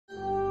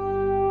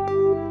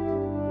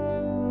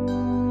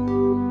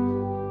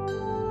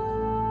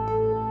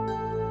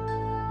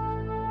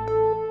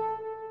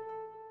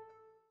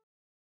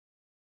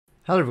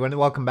Hello everyone and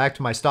welcome back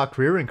to my stock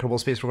career in Kerbal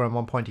Space Program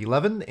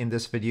 1.11. In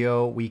this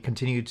video, we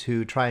continue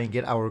to try and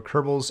get our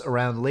Kerbals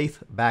around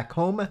Laythe back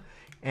home,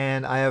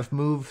 and I have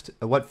moved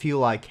what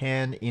fuel I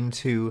can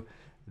into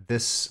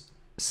this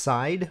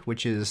side,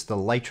 which is the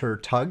lighter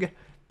tug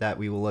that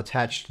we will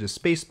attach to the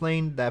space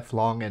plane that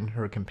Flong and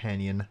her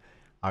companion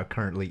are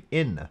currently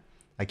in.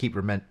 I keep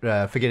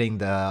forgetting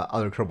the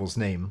other Kerbal's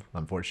name,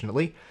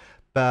 unfortunately,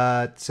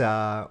 but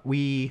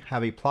we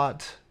have a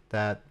plot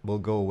that will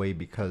go away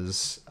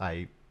because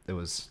it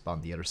was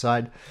on the other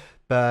side.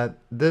 But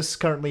this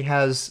currently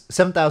has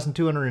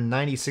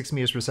 7,296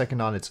 meters per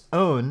second on its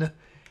own.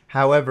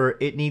 However,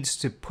 it needs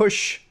to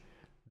push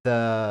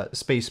the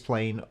space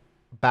plane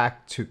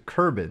back to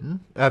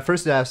Kerbal.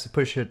 First, it has to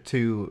push it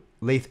to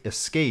Laythe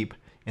escape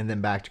and then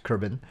back to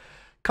Kerbal.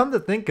 Come to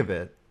think of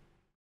it,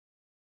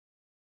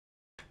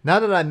 now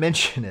that I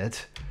mention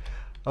it,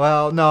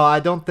 well, no,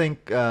 I don't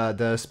think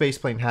the space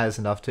plane has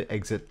enough to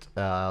exit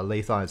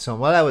Laythe on its own.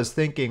 What I was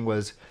thinking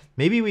was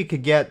maybe we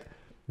could get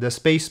the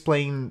space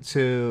plane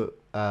to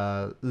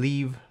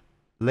leave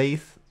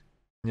Laythe,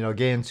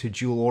 get into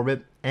dual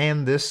orbit,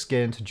 and this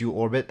get into dual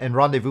orbit and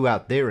rendezvous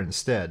out there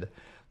instead.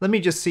 Let me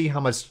just see how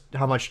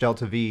much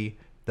delta V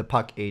the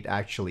Puck 8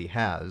 actually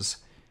has.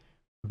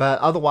 But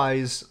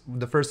otherwise,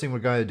 the first thing we're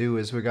going to do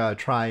is we're going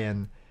to try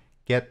and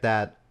get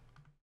that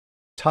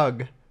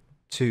tug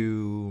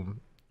to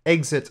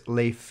exit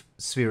Laythe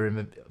sphere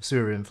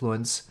of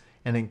influence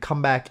and then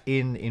come back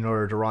in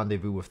order to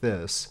rendezvous with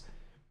this.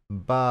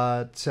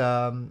 But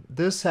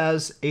this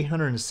has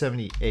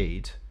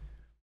 878,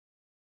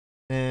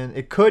 and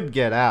it could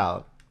get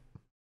out.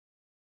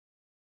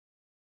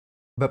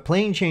 But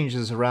plane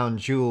changes around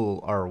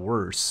Joule are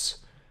worse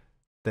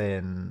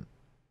than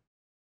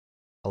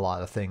a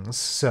lot of things.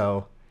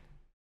 So,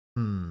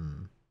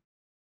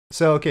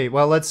 okay,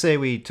 well, let's say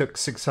we took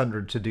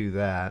 600 to do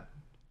that,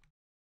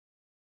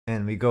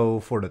 and we go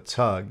for the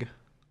tug.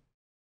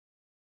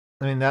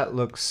 I mean, that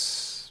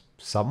looks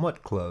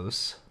somewhat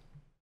close.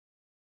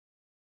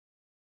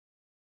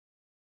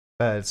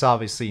 But it's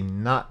obviously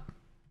not.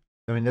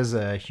 I mean, there's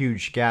a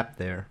huge gap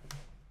there.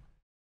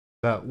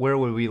 But where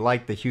would we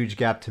like the huge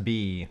gap to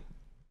be?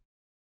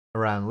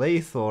 Around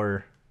Laythe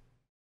or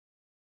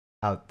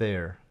out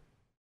there?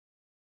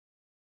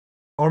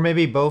 Or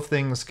maybe both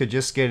things could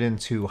just get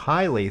into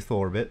high Laythe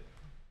orbit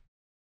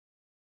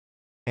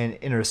and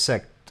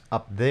intersect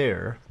up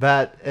there.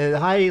 But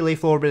high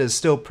Laythe orbit is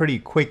still pretty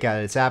quick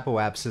at its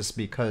apoapsis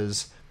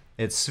because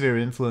its sphere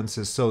of influence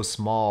is so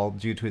small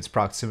due to its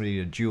proximity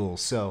to Joule.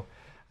 So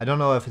I don't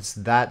know if it's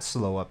that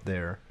slow up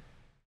there.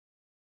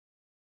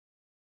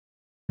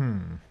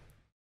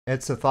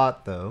 It's a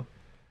thought, though.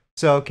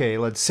 So, okay,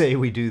 let's say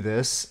we do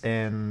this,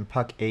 and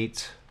Puck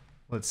 8,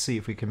 let's see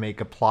if we can make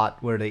a plot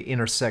where they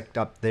intersect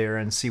up there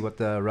and see what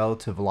the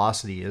relative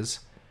velocity is.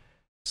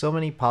 So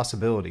many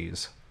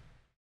possibilities.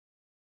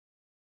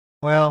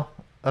 Well,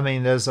 I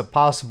mean, there's a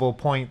possible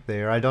point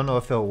there. I don't know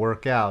if it'll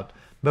work out,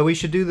 but we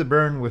should do the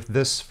burn with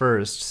this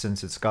first,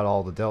 since it's got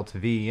all the delta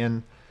V,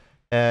 and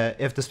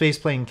if the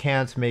spaceplane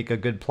can't make a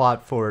good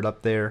plot for it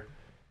up there,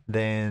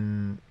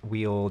 then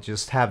we'll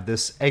just have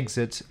this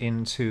exit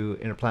into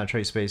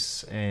interplanetary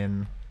space,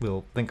 and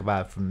we'll think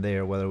about it from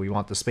there whether we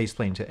want the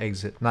spaceplane to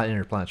exit, not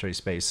interplanetary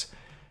space,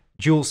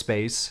 Joule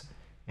space,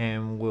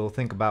 and we'll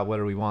think about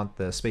whether we want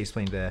the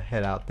spaceplane to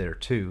head out there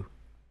too.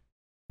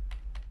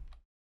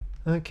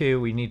 Okay,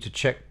 we need to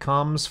check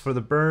comms for the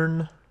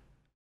burn.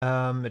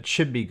 It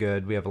should be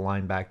good. We have a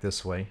line back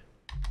this way.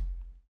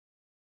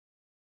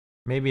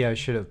 Maybe I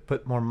should have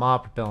put more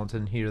mob propellant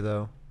in here,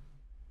 though.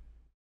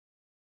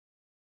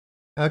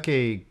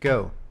 Okay,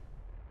 go.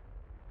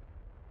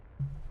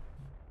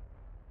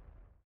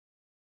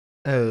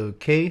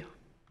 Okay.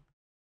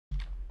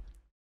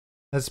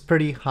 That's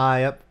pretty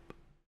high up,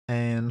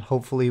 and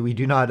hopefully we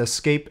do not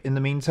escape in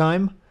the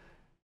meantime.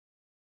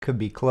 Could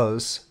be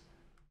close.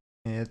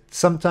 It's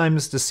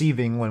sometimes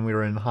deceiving when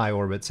we're in high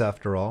orbits,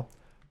 after all.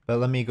 But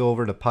let me go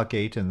over to Puck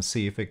 8 and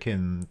see if it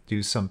can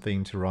do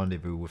something to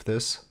rendezvous with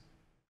this.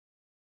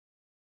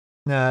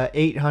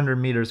 800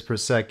 meters per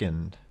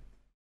second.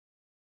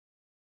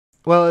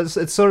 Well,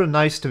 it's sort of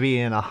nice to be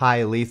in a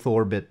high Laythe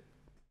orbit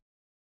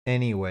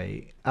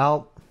anyway.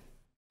 I'll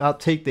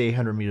take the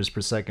 800 meters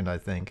per second, I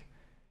think.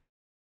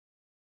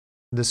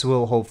 This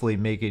will hopefully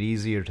make it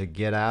easier to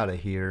get out of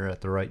here at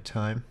the right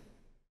time.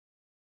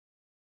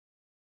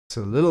 It's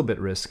a little bit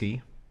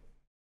risky,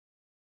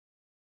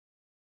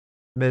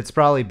 but it's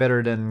probably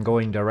better than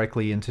going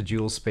directly into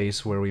Joule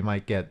space where we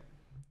might get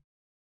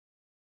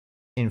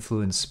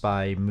influenced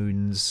by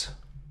moons,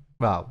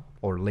 well,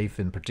 or Laythe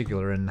in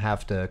particular, and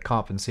have to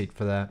compensate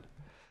for that.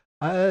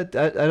 I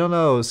don't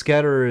know,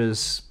 Scatter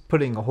is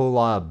putting a whole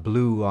lot of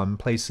blue on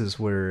places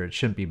where it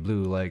shouldn't be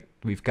blue. Like,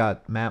 we've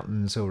got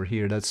mountains over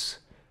here, that's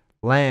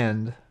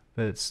land,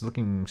 but it's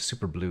looking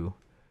super blue.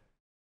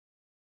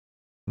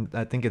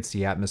 I think it's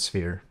the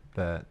atmosphere,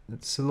 but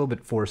it's a little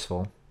bit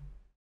forceful.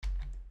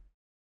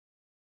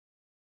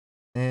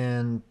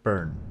 And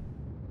burn.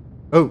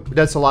 Oh,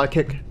 that's a lot of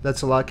kick.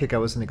 That's a lot of kick I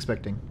wasn't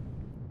expecting.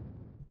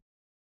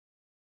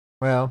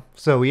 Well,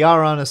 so we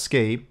are on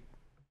escape,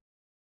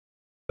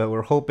 but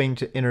we're hoping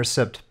to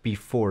intercept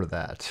before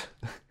that.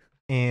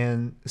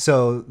 And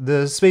so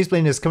the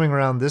spaceplane is coming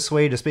around this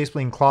way, the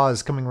spaceplane claw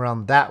is coming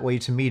around that way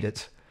to meet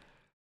it.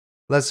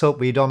 Let's hope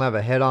we don't have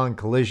a head-on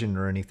collision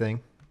or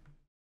anything.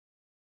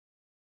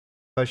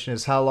 Question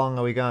is, how long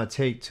are we going to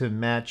take to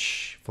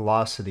match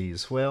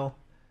velocities? Well,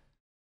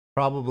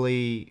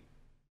 probably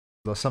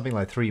something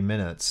like 3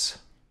 minutes.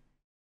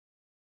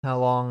 How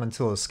long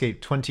until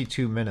escape?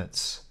 22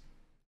 minutes.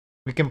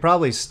 We can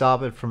probably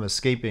stop it from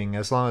escaping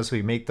as long as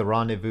we make the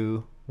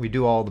rendezvous. We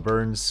do all the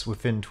burns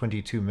within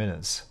 22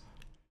 minutes.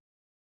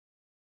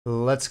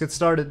 Let's get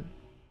started.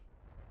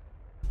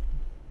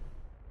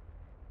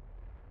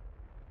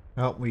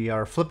 Oh, we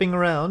are flipping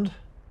around.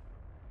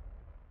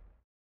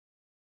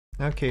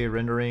 Okay,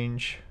 render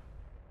range.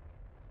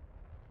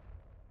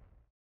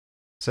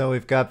 So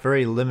we've got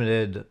very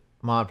limited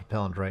mod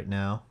propellant right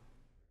now.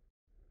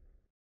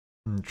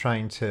 I'm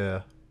trying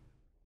to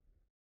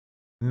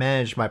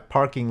manage my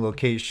parking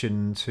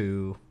location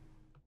to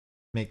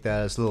make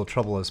that as little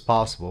trouble as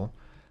possible.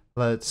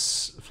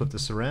 Let's flip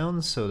this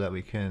around so that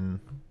we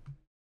can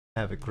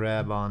have it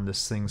grab on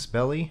this thing's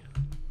belly.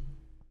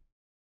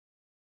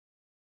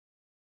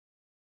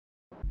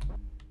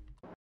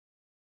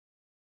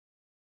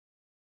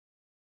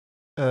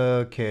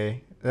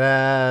 Okay,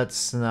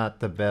 that's not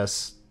the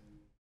best.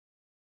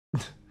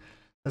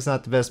 That's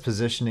not the best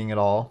positioning at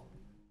all.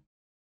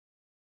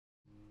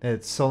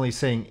 It's only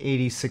saying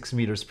 86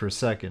 meters per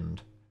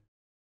second.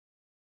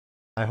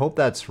 I hope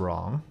that's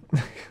wrong.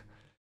 It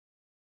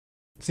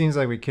seems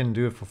like we can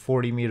do it for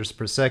 40 meters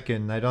per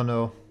second. I don't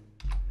know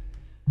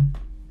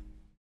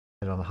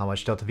how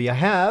much delta V I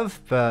have,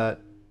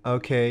 but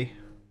okay.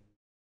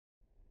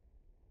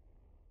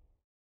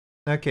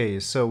 Okay,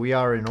 so we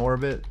are in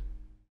orbit.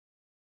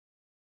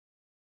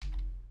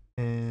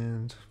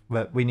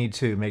 But we need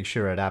to make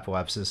sure at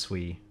apoapsis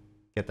we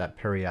get that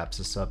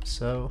periapsis up,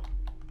 so...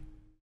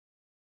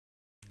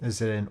 Is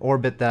it an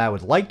orbit that I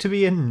would like to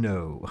be in?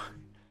 No.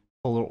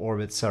 Polar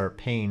orbits are a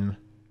pain.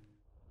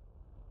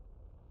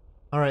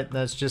 Alright,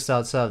 that's just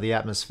outside of the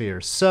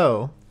atmosphere.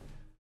 So,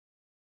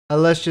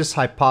 let's just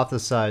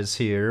hypothesize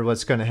here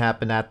what's going to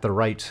happen at the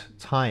right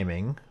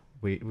timing,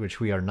 which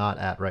we are not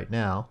at right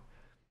now.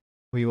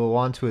 We will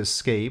want to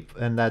escape,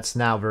 and that's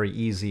now very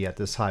easy at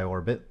this high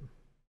orbit.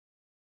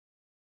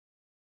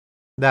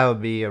 That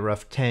would be a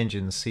rough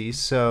tangency,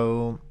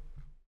 so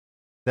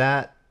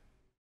that,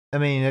 I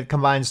mean, it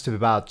combines to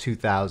about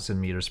 2,000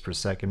 meters per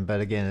second,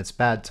 but again, it's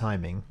bad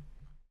timing.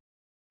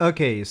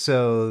 Okay,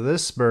 so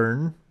this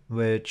burn,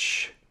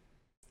 which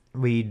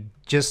we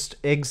just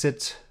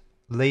exit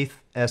Laythe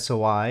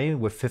SOI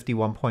with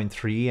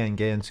 51.3 and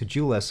get into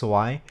Joule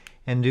SOI,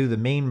 and do the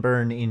main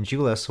burn in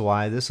Joule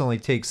SOI, this only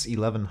takes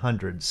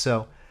 1100,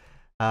 so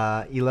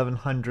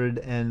 1100,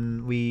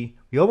 and we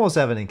almost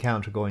have an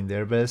encounter going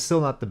there, but it's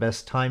still not the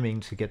best timing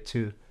to get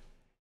to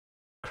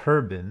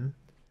Kerbal.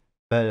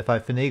 But if I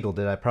finagled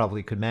it, I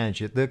probably could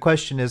manage it. The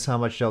question is, how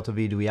much delta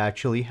V do we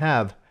actually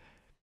have?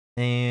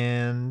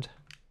 And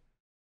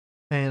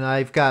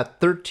I've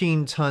got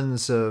 13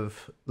 tons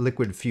of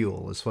liquid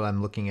fuel is what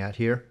I'm looking at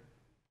here.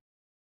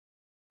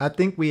 I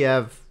think we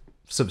have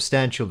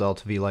substantial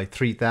delta V, like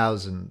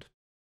 3,000.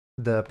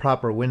 The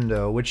proper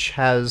window, which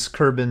has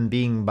Kerbal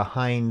being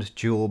behind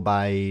Joule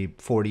by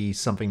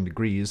 40-something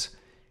degrees,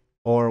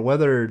 or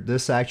whether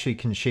this actually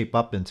can shape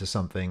up into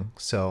something.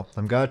 So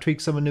I'm gonna tweak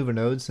some maneuver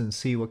nodes and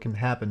see what can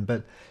happen,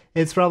 but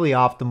it's probably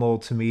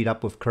optimal to meet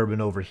up with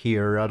Kerbal over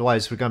here,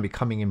 otherwise we're gonna be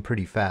coming in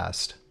pretty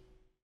fast.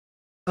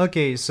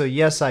 Okay, so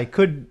yes, I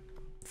could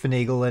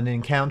finagle an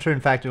encounter. In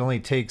fact, it only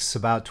takes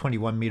about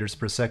 21 meters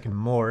per second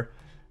more,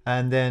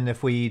 and then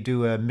if we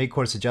do a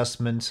mid-course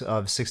adjustment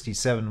of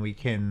 67, we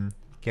can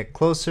get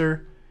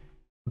closer.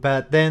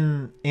 But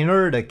then in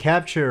order to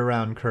capture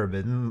around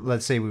Kerbal,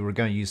 let's say we were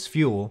going to use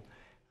fuel,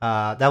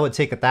 that would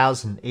take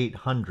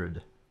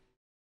 1,800,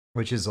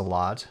 which is a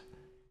lot.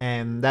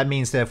 And that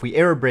means that if we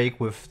air brake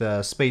with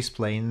the space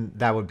plane,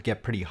 that would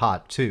get pretty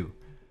hot too.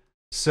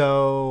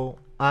 So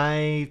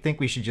I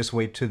think we should just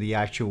wait to the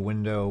actual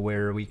window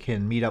where we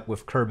can meet up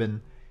with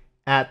Kerbal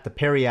at the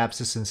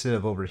periapsis instead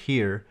of over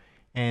here,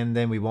 and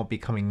then we won't be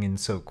coming in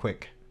so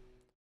quick.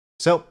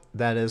 So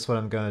that is what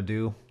I'm going to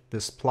do.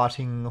 This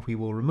plotting we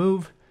will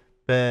remove,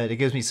 but it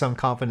gives me some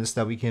confidence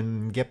that we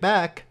can get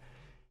back,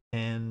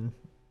 and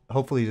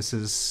hopefully this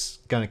is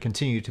going to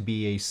continue to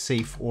be a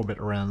safe orbit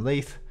around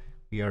Laythe.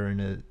 We are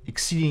in an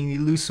exceedingly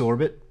loose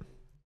orbit,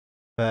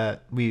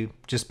 but we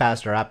just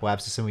passed our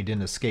apoapsis and we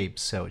didn't escape,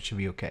 so it should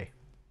be okay.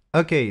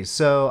 Okay,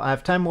 so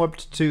I've time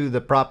warped to the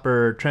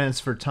proper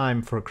transfer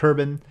time for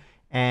Kerbal,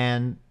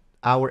 and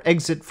our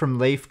exit from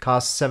Laythe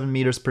costs 7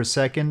 meters per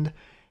second.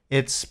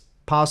 It's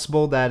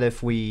possible that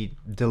if we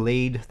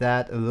delayed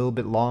that a little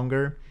bit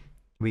longer,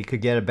 we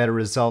could get a better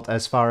result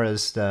as far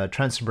as the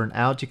transfer burn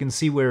out. You can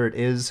see where it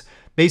is.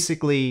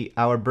 Basically,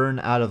 our burn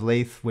out of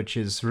Laythe, which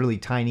is really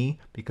tiny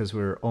because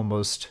we're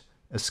almost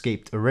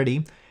escaped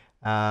already,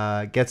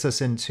 gets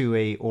us into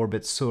a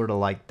orbit sort of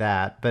like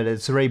that, but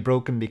it's already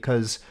broken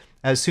because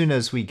as soon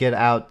as we get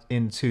out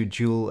into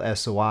Joule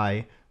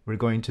SOI, we're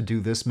going to do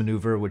this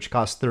maneuver, which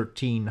costs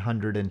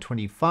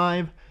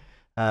 1,325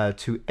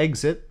 to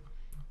exit.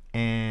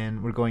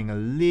 And we're going a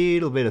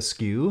little bit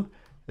askew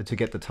to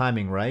get the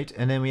timing right.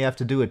 And then we have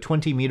to do a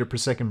 20 meter per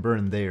second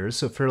burn there,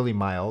 so fairly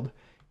mild,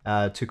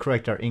 to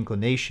correct our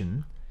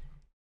inclination.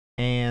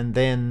 And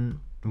then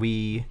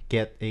we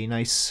get a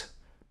nice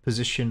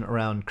position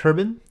around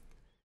Kerbal.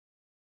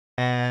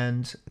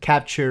 And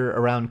capture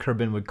around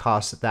Kerbal would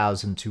cost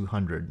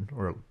 1,200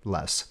 or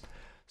less.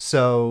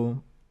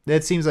 So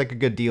that seems like a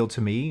good deal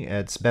to me.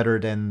 It's better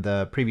than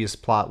the previous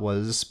plot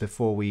was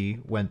before we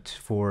went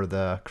for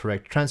the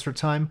correct transfer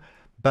time,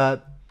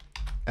 but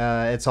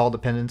it's all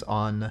dependent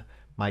on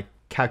my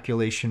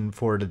calculation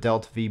for the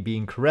delta V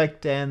being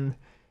correct, and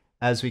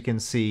as we can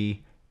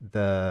see,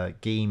 the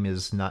game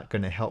is not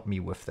going to help me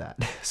with that.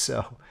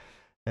 So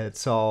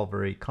it's all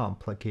very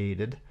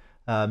complicated.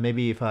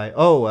 Maybe if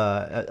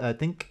I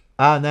think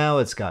now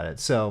it's got it.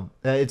 So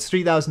it's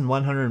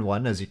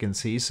 3,101 as you can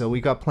see, so we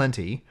got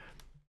plenty.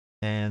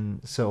 And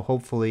so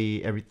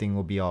hopefully everything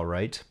will be all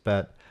right.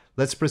 But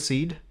let's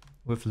proceed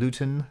with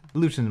Luton.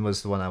 Luton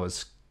was the one I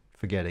was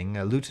forgetting.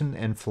 Luton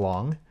and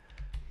Flong.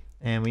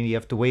 And we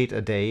have to wait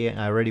a day.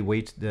 I already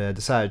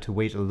decided to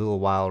wait a little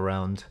while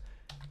around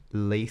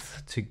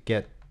Laythe to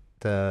get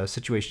the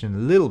situation a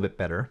little bit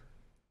better.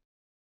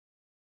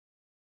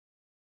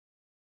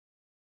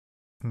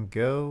 And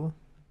go.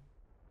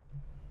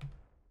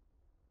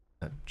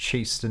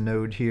 Chase the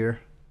node here.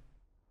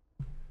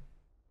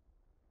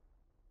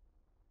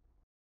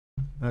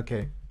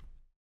 Okay.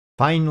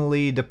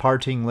 Finally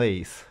departing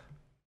Laythe.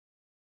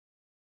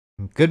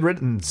 Good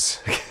riddance.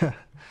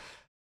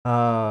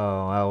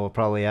 Oh, I will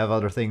probably have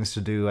other things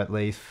to do at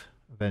Laythe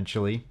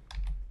eventually.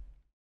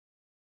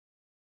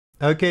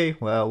 Okay,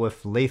 well,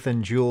 with Laythe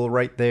and Joule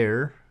right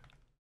there,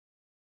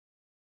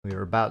 we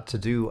are about to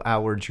do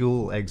our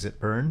Joule exit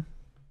burn.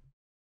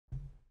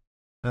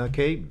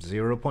 Okay,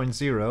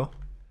 0.0.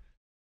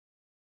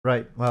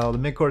 Right, well, the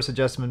mid-course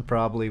adjustment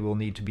probably will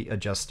need to be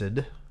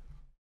adjusted.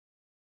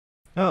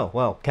 Oh,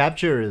 well,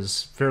 capture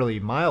is fairly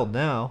mild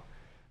now.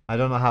 I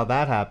don't know how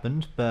that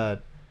happened,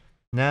 but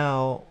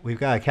now we've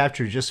got to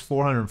capture just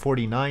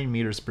 449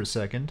 meters per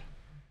second.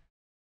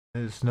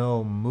 There's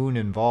no moon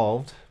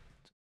involved.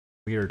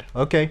 Weird.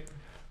 Okay,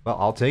 well,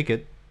 I'll take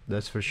it.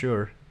 That's for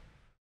sure.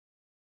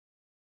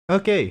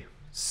 Okay,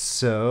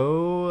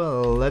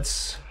 so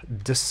let's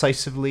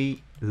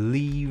decisively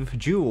leave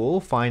Joule,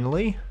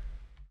 finally.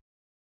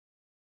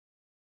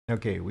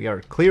 Okay, we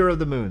are clear of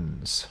the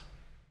moons.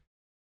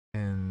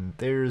 And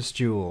there's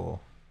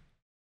Joule.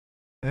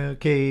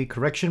 Okay,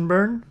 correction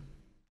burn.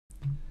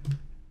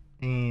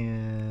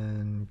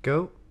 And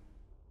go.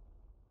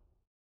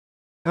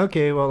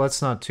 Okay, well,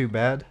 that's not too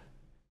bad.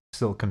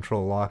 Still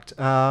control locked.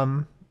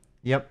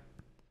 Yep.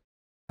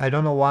 I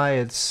don't know why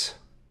it's...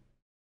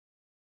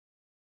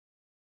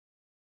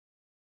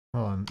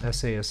 Hold on,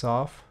 SAS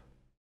off.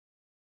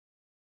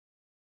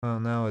 Well,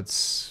 now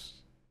it's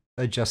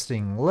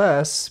adjusting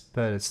less,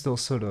 but it's still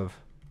sort of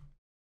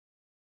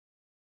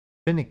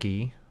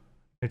finicky.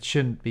 It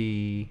shouldn't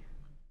be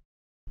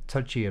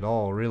touchy at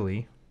all,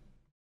 really.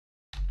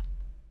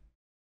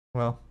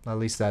 Well, at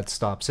least that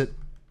stops it.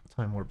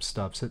 Time warp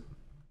stops it.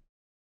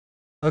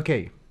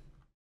 Okay.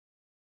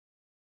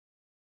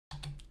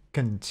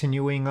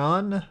 Continuing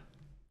on.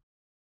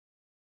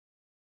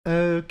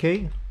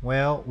 Okay,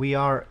 well, we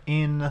are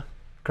in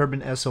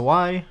Kerbal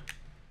SOI.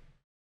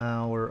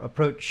 Our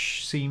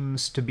approach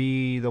seems to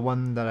be the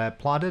one that I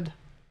plotted.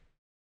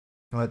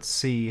 Let's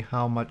see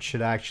how much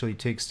it actually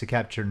takes to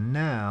capture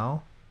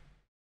now.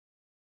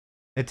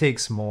 It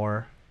takes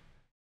more.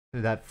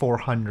 That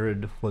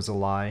 400 was a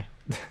lie.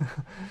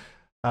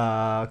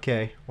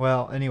 Okay,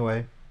 well,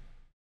 anyway.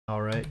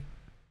 Alright.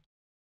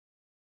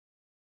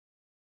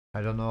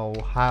 I don't know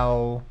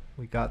how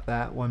we got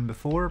that one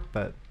before,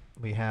 but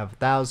we have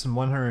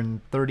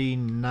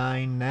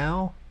 1,139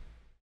 now.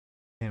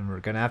 And we're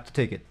gonna have to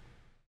take it.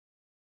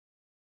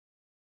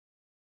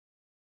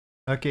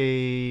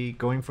 Okay,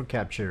 going for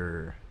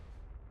capture.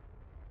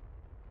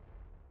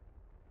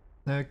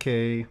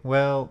 Okay,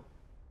 well,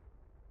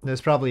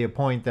 there's probably a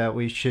point that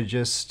we should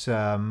just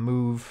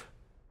move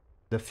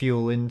the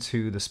fuel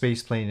into the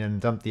spaceplane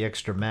and dump the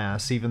extra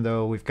mass, even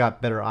though we've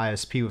got better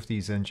ISP with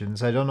these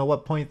engines. I don't know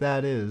what point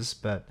that is,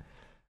 but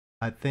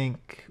I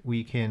think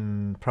we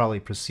can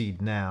probably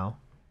proceed now.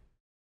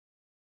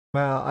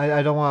 Well,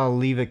 I don't want to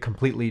leave it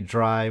completely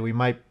dry. We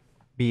might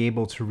be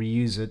able to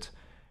reuse it.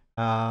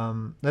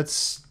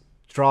 Let's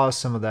draw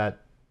some of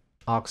that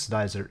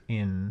oxidizer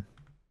in.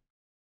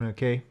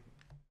 Okay,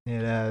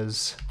 it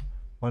has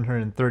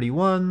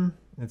 131.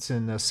 It's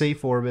in a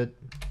safe orbit.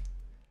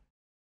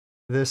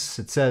 This,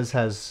 it says,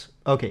 has,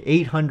 okay,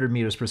 800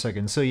 meters per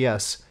second. So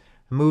yes,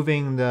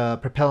 moving the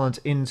propellant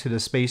into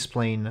the space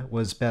plane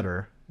was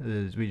better.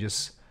 We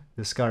just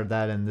discard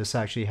that, and this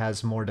actually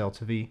has more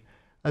delta V,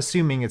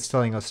 assuming it's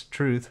telling us the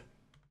truth.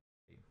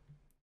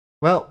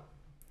 Well,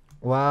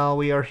 while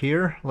we are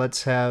here,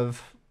 let's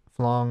have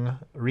Flong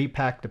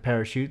repack the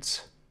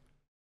parachutes.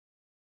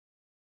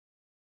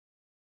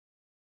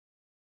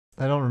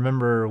 I don't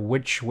remember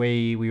which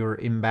way we were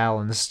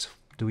imbalanced.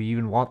 Do we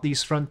even want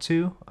these front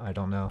two? I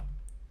don't know.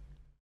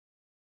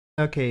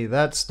 Okay,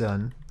 that's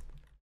done.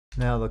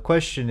 Now the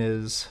question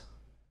is,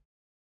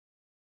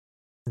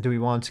 do we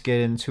want to get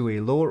into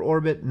a lower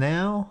orbit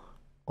now?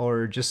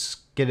 Or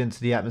just get into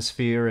the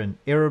atmosphere and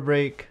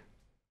aerobrake?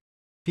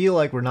 Feel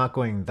like we're not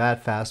going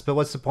that fast, but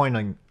what's the point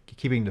on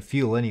keeping the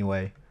fuel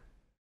anyway?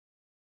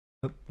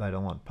 Oop, I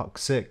don't want Puck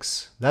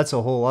 6. That's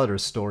a whole other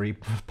story,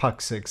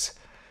 Puck 6.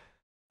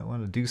 I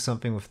want to do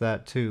something with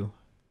that too.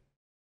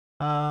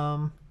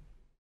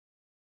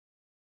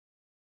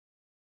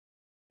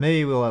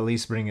 Maybe we'll at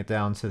least bring it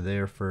down to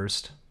there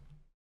first.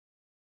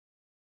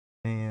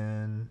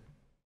 But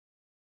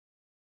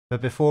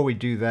before we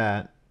do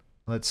that,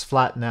 let's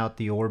flatten out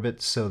the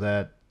orbit so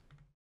that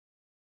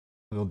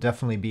we'll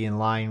definitely be in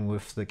line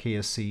with the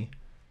KSC.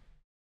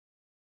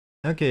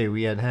 Okay,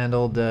 we had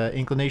handled the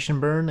inclination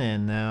burn,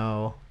 and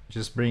now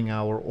just bring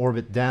our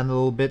orbit down a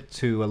little bit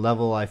to a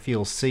level I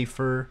feel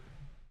safer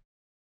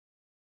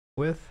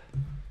with.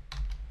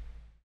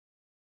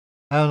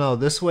 I don't know,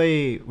 this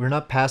way we're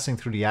not passing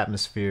through the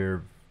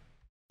atmosphere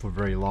for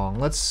very long.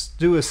 Let's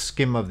do a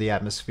skim of the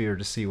atmosphere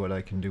to see what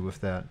I can do with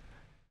that.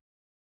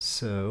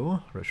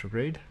 So,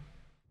 retrograde.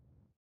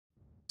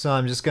 So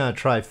I'm just gonna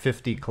try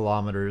 50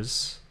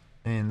 kilometers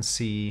and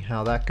see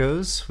how that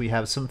goes. We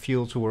have some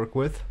fuel to work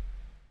with,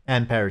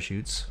 and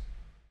parachutes.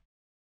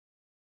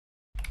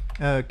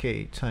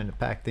 Okay, time to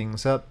pack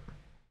things up.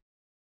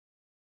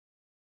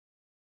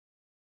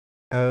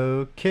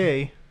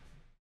 Okay.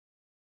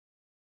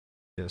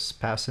 Just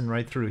passing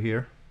right through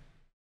here.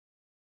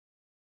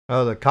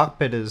 Oh, the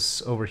cockpit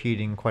is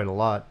overheating quite a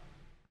lot.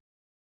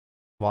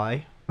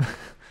 Why?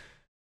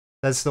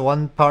 That's the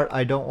one part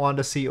I don't want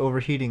to see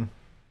overheating.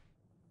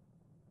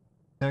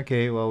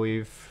 Okay, well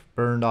we've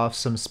burned off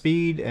some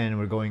speed and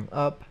we're going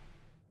up.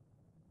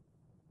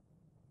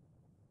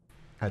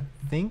 I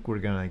think we're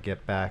gonna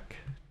get back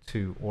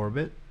to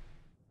orbit.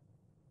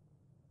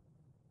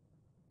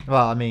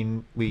 Well, I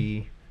mean,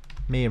 we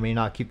may or may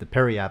not keep the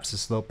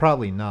periapsis though,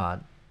 probably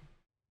not.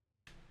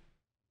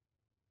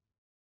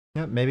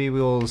 Yeah, maybe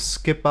we'll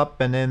skip up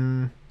and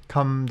then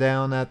come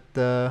down at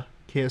the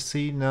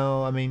KSC.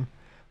 No, I mean,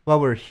 while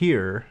we're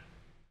here,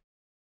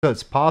 so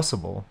it's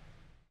possible.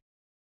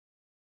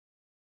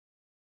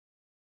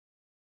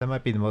 That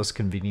might be the most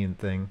convenient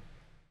thing.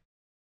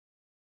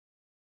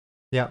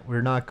 Yeah,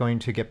 we're not going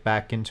to get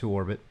back into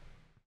orbit.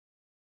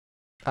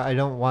 I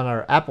don't want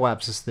our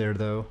apoapsis there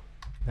though.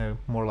 I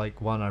more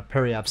like want our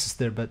periapsis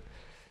there, but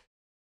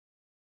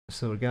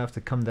so we're gonna have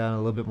to come down a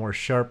little bit more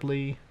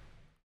sharply.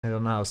 I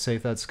don't know how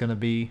safe that's gonna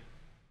be.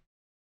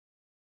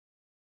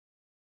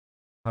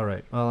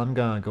 Alright, well I'm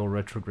gonna go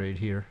retrograde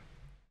here.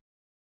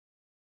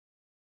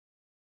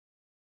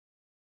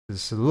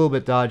 It's a little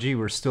bit dodgy,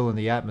 we're still in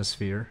the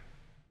atmosphere.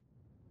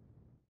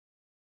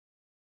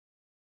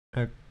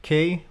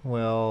 Okay,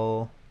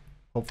 well,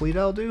 hopefully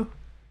that'll do.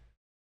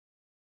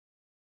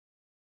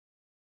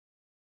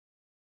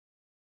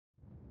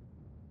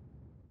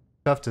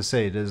 Tough to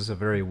say, it is a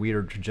very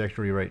weird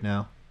trajectory right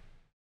now.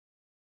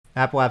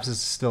 Apoapsis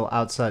is still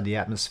outside the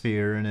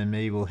atmosphere, and then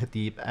maybe we'll hit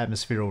the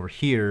atmosphere over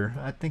here.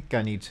 I think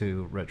I need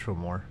to retro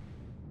more.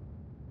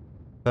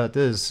 But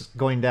this is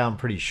going down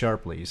pretty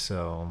sharply,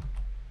 so...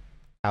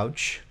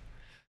 ouch.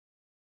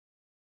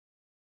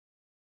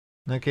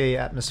 Okay,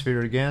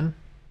 atmosphere again.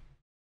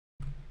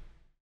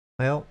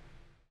 Well,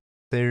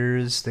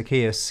 there's the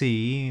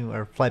KSC.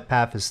 Our flight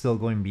path is still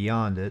going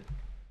beyond it.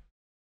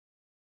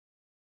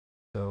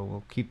 So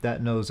we'll keep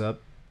that nose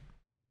up.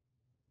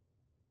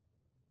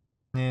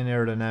 And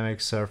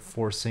aerodynamics are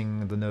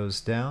forcing the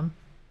nose down.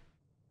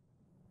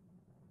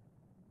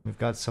 We've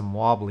got some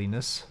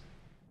wobbliness.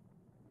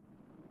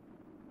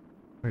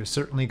 We're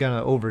certainly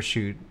gonna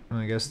overshoot.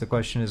 I guess the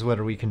question is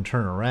whether we can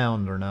turn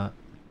around or not.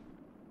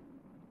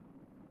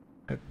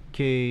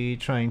 Okay,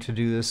 trying to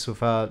do this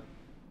without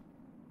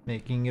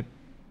making it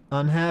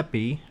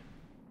unhappy.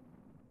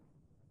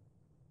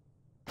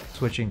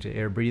 Switching to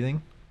air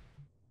breathing.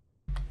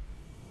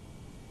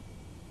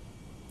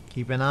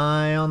 Keep an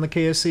eye on the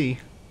KSC.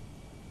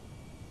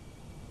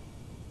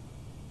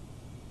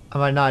 I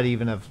might not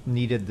even have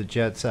needed the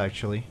jets,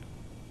 actually.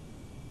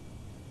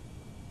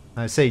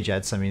 I say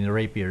jets, I mean the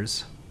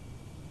rapiers.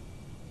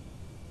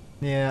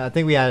 Yeah, I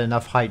think we had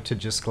enough height to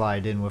just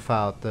glide in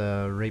without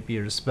the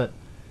rapiers, but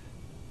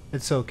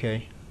it's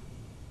okay.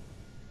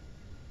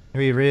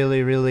 We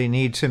really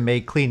need to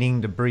make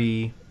cleaning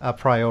debris a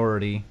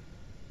priority.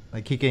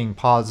 I keep getting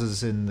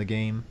pauses in the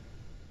game.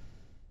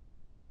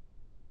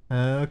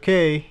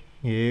 Okay,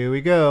 here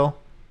we go.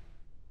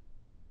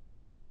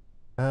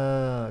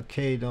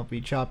 Okay, don't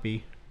be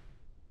choppy.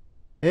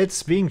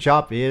 It's being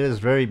choppy. It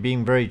is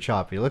being very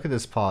choppy. Look at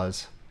this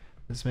pause.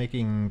 It's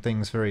making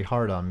things very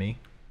hard on me.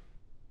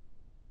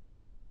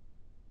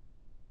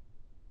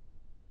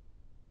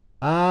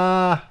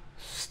 Ah!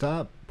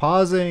 Stop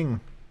pausing!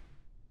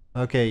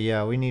 Okay,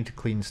 yeah, we need to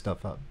clean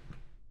stuff up.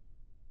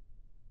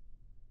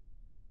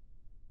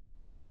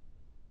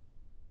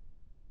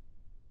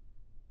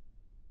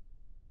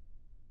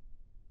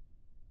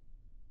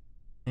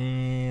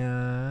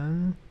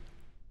 And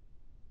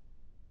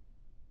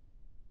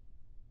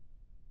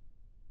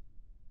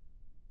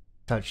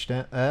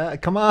touchdown.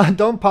 Come on,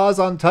 don't pause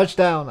on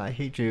touchdown. I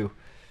hate you.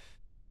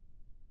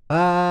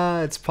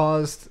 It's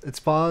paused. It's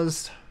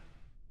paused.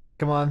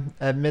 Come on,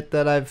 admit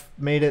that I've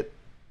made it.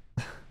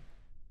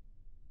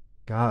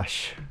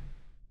 Gosh.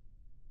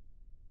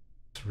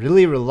 It's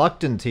really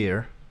reluctant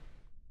here.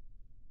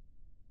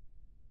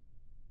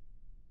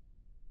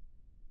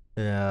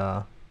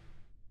 Yeah.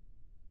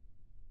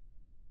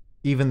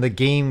 Even the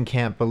game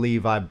can't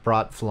believe I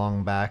brought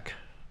Flong back.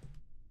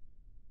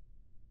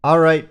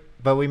 Alright,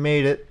 but we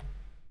made it.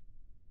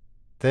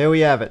 There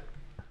we have it.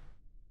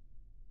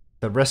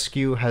 The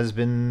rescue has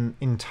been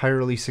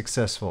entirely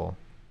successful.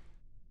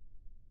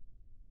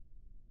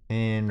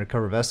 And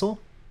recover vessel.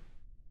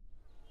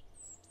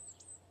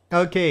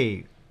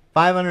 Okay,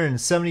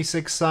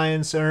 576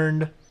 science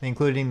earned,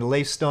 including the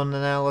Laythe stone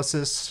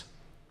analysis.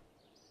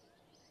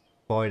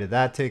 Boy, did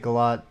that take a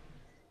lot.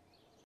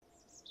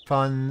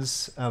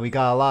 Funds. We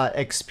got a lot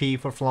of XP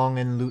for Flong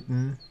and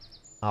Luton,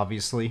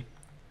 obviously.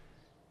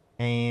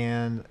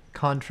 And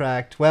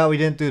contract. Well, we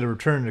didn't do the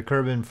return to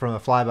Kerbal from a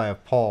flyby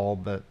of Paul,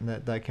 but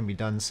that can be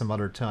done some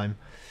other time.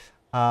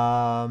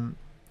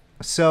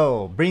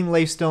 So, bring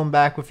Laythe stone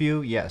back with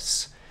you?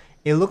 Yes.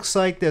 It looks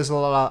like there's a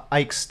lot of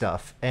Ike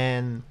stuff,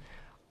 and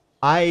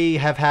I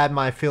have had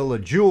my fill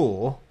of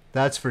Jewel,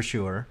 that's for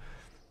sure.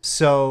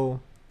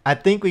 So, I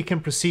think we can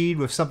proceed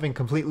with something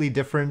completely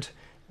different,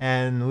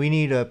 and we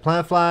need a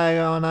plant flag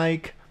on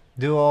Ike,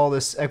 do all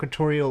this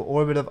equatorial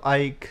orbit of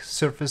Ike,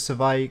 surface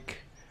of Ike,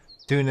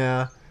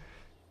 Duna,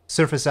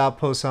 surface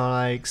outpost on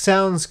Ike.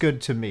 Sounds good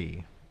to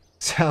me.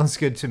 Sounds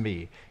good to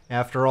me,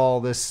 after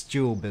all this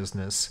Jewel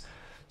business.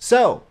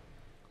 So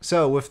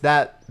with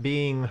that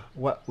being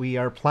what we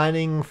are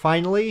planning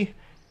finally,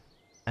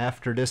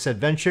 after this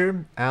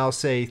adventure, I'll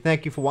say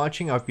thank you for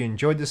watching. I hope you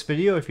enjoyed this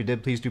video. If you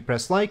did, please do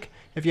press like.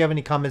 If you have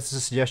any comments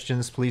or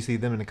suggestions, please leave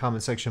them in the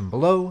comment section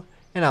below,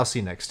 and I'll see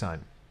you next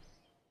time.